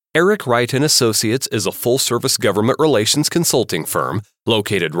Eric Wright and Associates is a full-service government relations consulting firm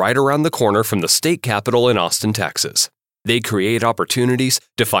located right around the corner from the state capitol in Austin, Texas. They create opportunities,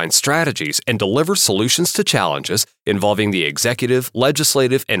 define strategies, and deliver solutions to challenges involving the executive,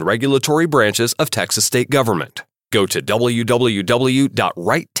 legislative, and regulatory branches of Texas state government. Go to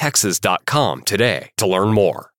www.wrighttexas.com today to learn more.